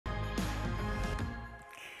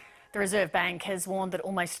The Reserve Bank has warned that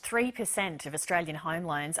almost 3% of Australian home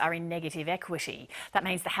loans are in negative equity. That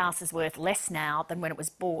means the house is worth less now than when it was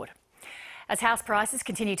bought. As house prices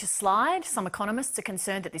continue to slide, some economists are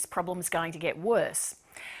concerned that this problem is going to get worse.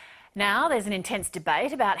 Now there's an intense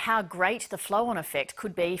debate about how great the flow-on effect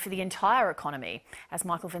could be for the entire economy, as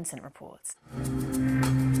Michael Vincent reports.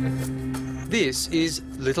 This is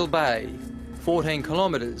Little Bay, 14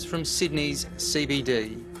 kilometres from Sydney's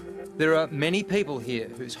CBD. There are many people here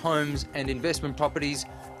whose homes and investment properties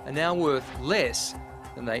are now worth less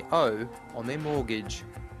than they owe on their mortgage.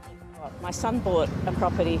 My son bought a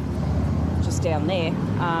property just down there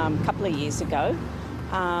a couple of years ago,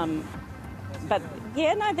 but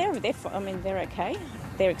yeah, no, they're okay.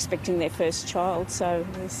 They're expecting their first child, so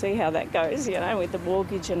we'll see how that goes. You know, with the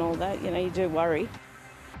mortgage and all that, you do worry.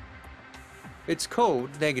 It's called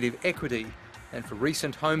negative equity, and for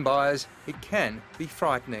recent home buyers, it can be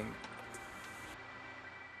frightening.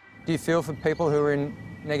 Do you feel for people who are in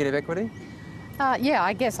negative equity? Yeah,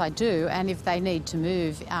 I guess I do, and if they need to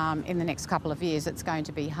move in the next couple of years, it's going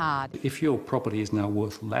to be hard. If your property is now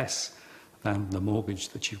worth less than the mortgage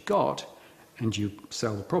that you've got, and you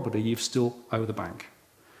sell the property, you still owe the bank.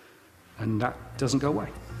 And that doesn't go away.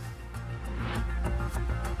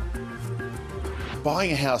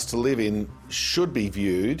 Buying a house to live in should be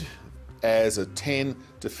viewed as a 10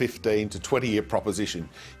 to 15 to 20-year proposition.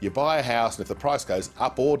 You buy a house, and if the price goes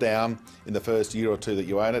up or down in the first year or two that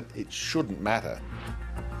you own it, it shouldn't matter.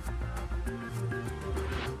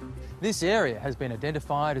 This area has been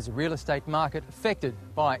identified as a real estate market affected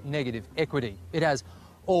by negative equity. It has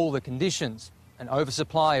all the conditions: an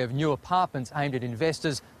oversupply of new apartments aimed at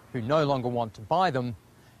investors who no longer want to buy them,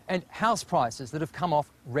 and house prices that have come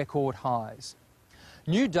off record highs.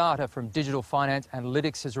 New data from Digital Finance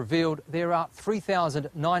Analytics has revealed there are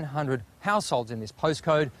 3,900 households in this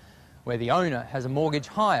postcode where the owner has a mortgage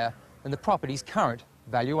higher than the property's current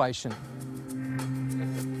valuation.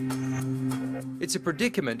 It's a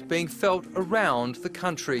predicament being felt around the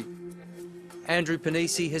country. Andrew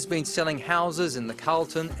Panisi has been selling houses in the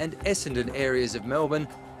Carlton and Essendon areas of Melbourne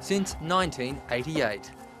since 1988.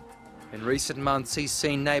 In recent months, he's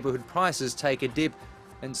seen neighbourhood prices take a dip,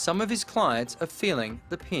 and some of his clients are feeling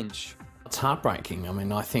the pinch. It's heartbreaking. I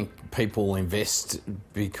mean, I think people invest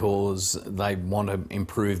because they want to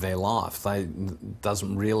improve their life. It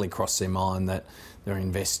doesn't really cross their mind that they're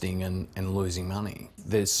investing and losing money.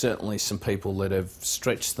 There's certainly some people that have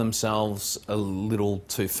stretched themselves a little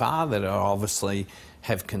too far that are obviously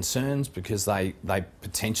have concerns because they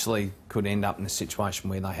potentially could end up in a situation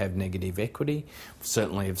where they have negative equity.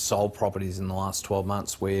 Certainly have sold properties in the last 12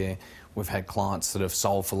 months where we've had clients that have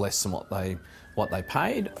sold for less than what they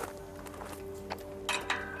paid.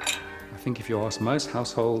 I think if you ask most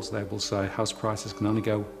households, they will say house prices can only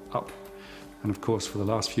go up. And of course, for the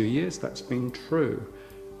last few years, that's been true.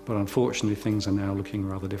 But unfortunately, things are now looking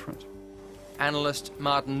rather different. Analyst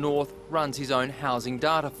Martin North runs his own housing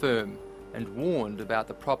data firm and warned about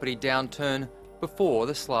the property downturn before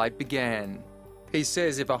the slide began. He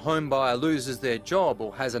says if a home buyer loses their job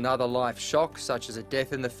or has another life shock, such as a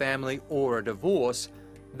death in the family or a divorce,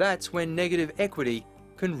 that's when negative equity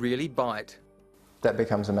can really bite. That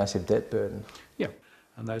becomes a massive debt burden. Yeah,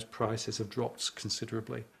 and those prices have dropped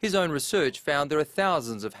considerably. His own research found there are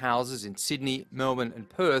thousands of houses in Sydney, Melbourne and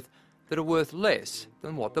Perth that are worth less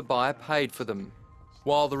than what the buyer paid for them.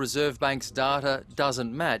 While the Reserve Bank's data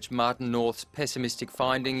doesn't match Martin North's pessimistic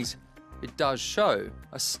findings, it does show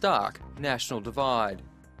a stark national divide.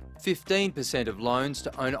 15% of loans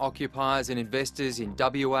to owner-occupiers and investors in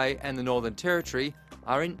WA and the Northern Territory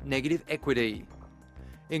are in negative equity.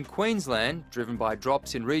 In Queensland, driven by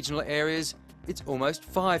drops in regional areas, it's almost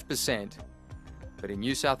 5%. But in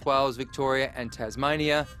New South Wales, Victoria and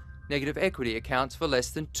Tasmania, negative equity accounts for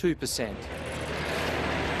less than 2%.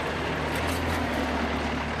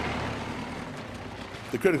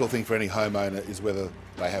 The critical thing for any homeowner is whether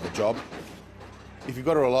they have a job. If you've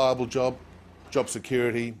got a reliable job, job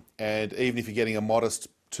security, and even if you're getting a modest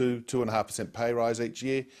 2.5% pay rise each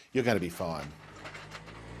year, you're going to be fine.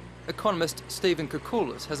 Economist Stephen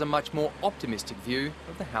Kouk has a much more optimistic view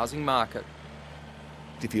of the housing market.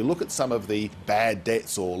 If you look at some of the bad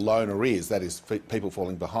debts or loan arrears, that is people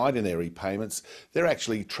falling behind in their repayments, they're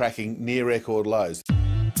actually tracking near record lows.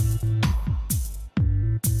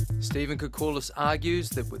 Stephen Kouk argues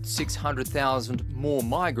that with 600,000 more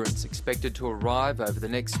migrants expected to arrive over the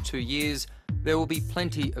next 2 years, there will be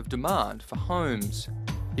plenty of demand for homes.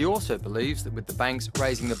 He also believes that with the banks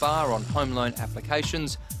raising the bar on home loan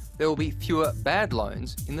applications, there will be fewer bad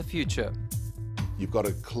loans in the future. You've got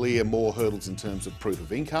to clear more hurdles in terms of proof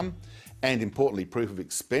of income, and importantly proof of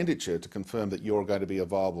expenditure to confirm that you're going to be a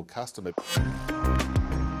viable customer.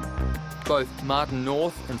 Both Martin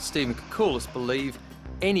North and Stephen Kouk believe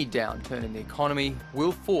any downturn in the economy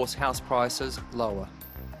will force house prices lower.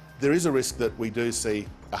 There is a risk that we do see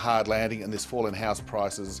a hard landing, and this fall in house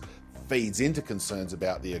prices feeds into concerns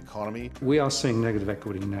about the economy. We are seeing negative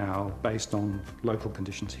equity now based on local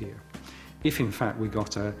conditions here. If in fact we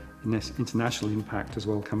got an international impact as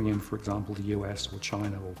well coming in, for example the US or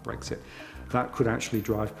China or Brexit, that could actually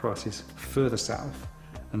drive prices further south,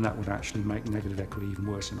 and that would actually make negative equity even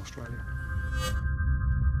worse in Australia.